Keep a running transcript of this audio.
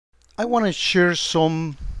I want to share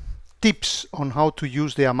some tips on how to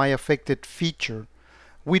use the Am I Affected feature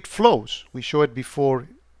with flows. We showed it before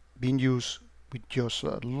being used with just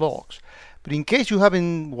logs. But in case you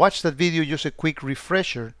haven't watched that video, just a quick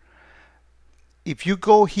refresher. If you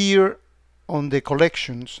go here on the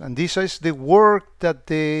collections, and this is the work that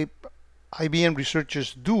the IBM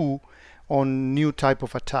researchers do on new type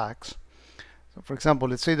of attacks. So for example,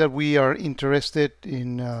 let's say that we are interested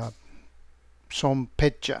in some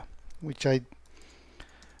Petya, which I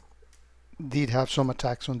did have some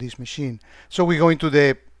attacks on this machine. So we go into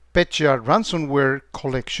the Petya ransomware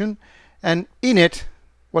collection, and in it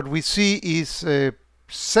what we see is a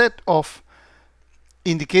set of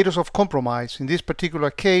indicators of compromise. In this particular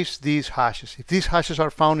case, these hashes. If these hashes are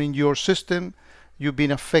found in your system, you've been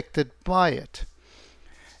affected by it.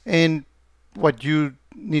 And what you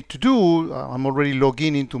need to do, I'm already logged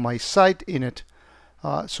in into my site in it.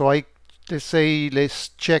 So let's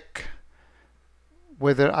check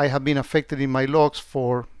whether I have been affected in my logs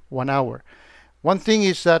for 1 hour. One thing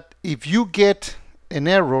is that if you get an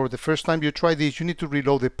error the first time you try this, you need to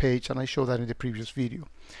reload the page, and I showed that in the previous video.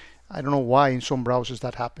 I don't know why in some browsers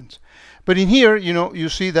that happens. But in here, you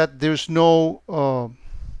see that there's no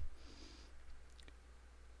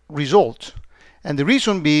result. And the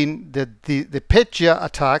reason being that the Petya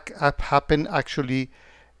attack happened actually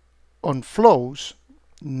on flows,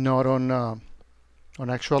 not on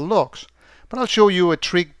actual logs. But I'll show you a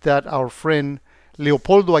trick that our friend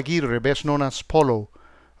Leopoldo Aguirre, best known as Polo,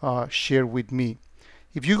 shared with me.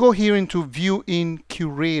 If you go here into View in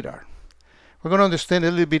QRadar, we're going to understand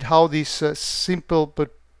a little bit how this simple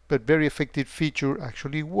but very effective feature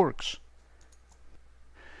actually works.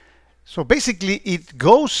 So basically, it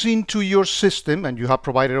goes into your system, and you have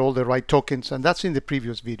provided all the right tokens, and that's in the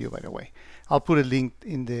previous video, by the way. I'll put a link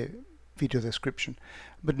in the video description.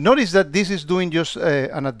 But notice that this is doing just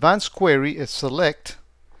an advanced query, a select.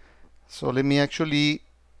 So let me actually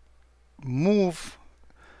move.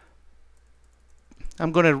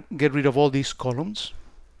 I'm going to get rid of all these columns,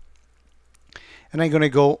 and I'm going to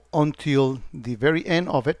go until the very end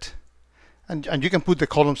of it. And you can put the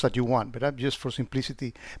columns that you want, but I'm just for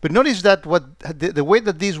simplicity. But notice that the way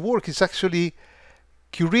that this works is actually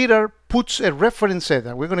QRadar puts a reference set,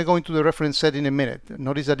 and we're going to go into the reference set in a minute.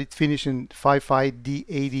 Notice that it finished in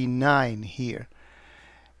 55D89 here.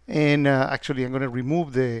 And actually, I'm going to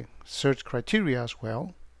remove the search criteria as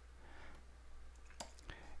well.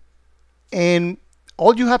 And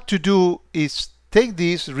all you have to do is take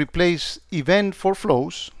this, replace event for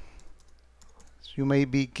flows. So you may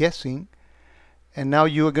be guessing. And now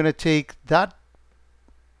you are going to take that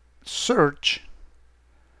search,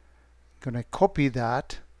 going to copy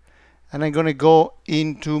that, and I'm going to go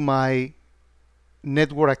into my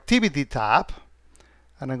network activity tab,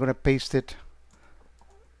 and I'm going to paste it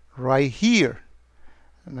right here.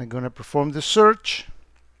 And I'm going to perform the search,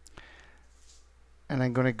 and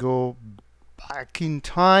I'm going to go back in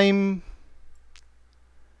time.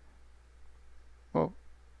 Oh,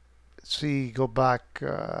 let's see, go back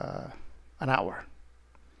an hour.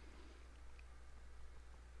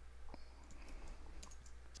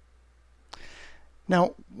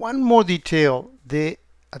 Now, one more detail.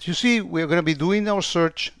 As you see, we're going to be doing our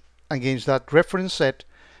search against that reference set,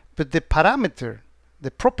 but the parameter, the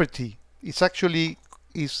property,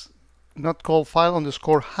 is not called file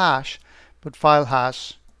underscore hash, but file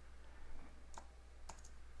hash,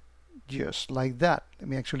 just like that. Let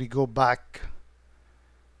me actually go back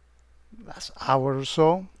last hour or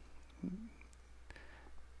so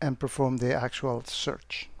and perform the actual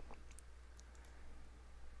search.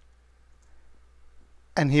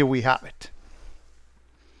 And here we have it.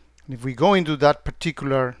 And if we go into that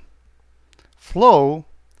particular flow,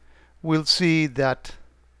 we'll see that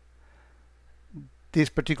this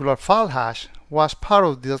particular file hash was part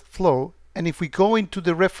of the flow. And if we go into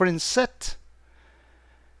the reference set,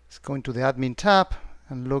 let's go into the admin tab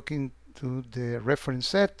and look into the reference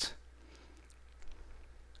set.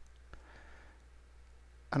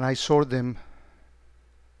 And I sort them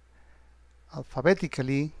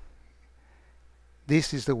alphabetically.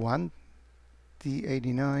 This is the one,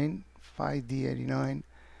 D89, 5D89,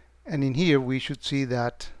 and in here we should see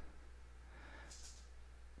that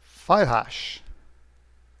file hash.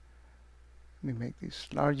 Let me make this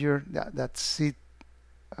larger. That's it,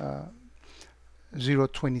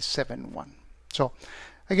 027 one. So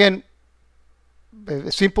again, a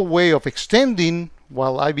simple way of extending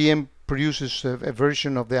while IBM produces a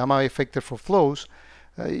version of the Am I Affected for flows.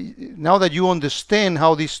 Now that you understand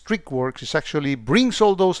how this trick works, it actually brings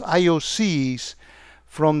all those IOCs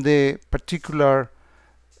from the particular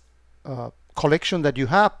collection that you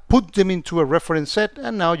have, put them into a reference set,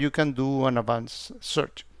 and now you can do an advanced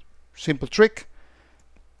search. Simple trick,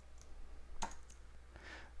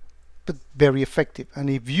 but very effective. And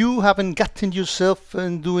if you haven't gotten yourself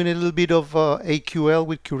and doing a little bit of AQL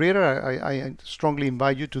with QRadar, I strongly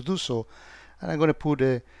invite you to do so. And I'm going to put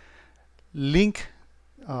a link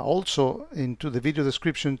also into the video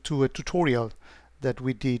description to a tutorial that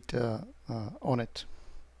we did on it.